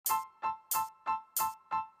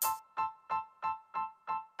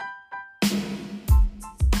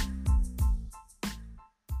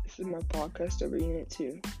my podcast over Unit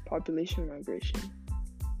 2, Population Migration.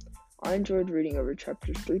 I enjoyed reading over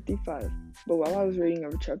chapters 3 through 5, but while I was reading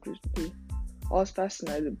over chapters 3, I was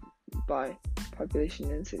fascinated by population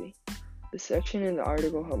density. The section in the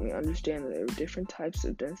article helped me understand that there were different types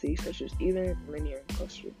of density, such as even, linear, and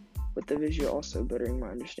clustered, with the visual also bettering my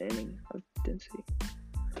understanding of density.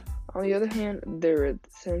 On the other hand, there were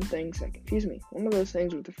some things that confused me. One of those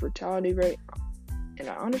things was the fertility rate, and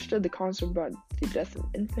I understood the concept about the death of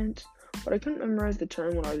infants, but I couldn't memorize the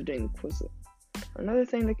term when I was doing the Quizlet. Another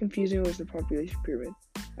thing that confused me was the population pyramid.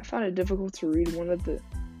 I found it difficult to read one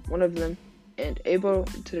of them and able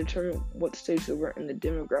to determine what stage they were in the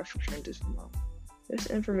demographic transition model. This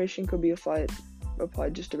information could be applied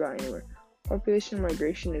just about anywhere. Population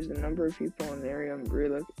migration is the number of people in an area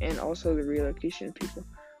and also the relocation of people.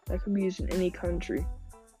 That can be used in any country,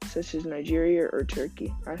 such as Nigeria or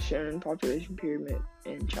Turkey, as shown in Population Pyramid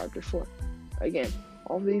in Chapter 4. Again,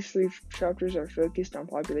 all of these 3 chapters are focused on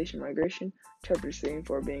population migration, Chapters 3 and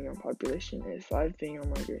 4 being on population, and 5 being on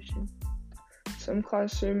migration. Some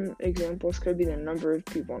classroom examples could be the number of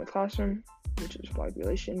people in a classroom, which is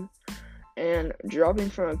population, and dropping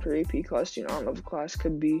from a pre-AP class to an on-level class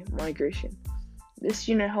could be migration. This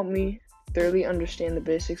unit helped me thoroughly understand the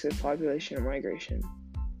basics of population and migration.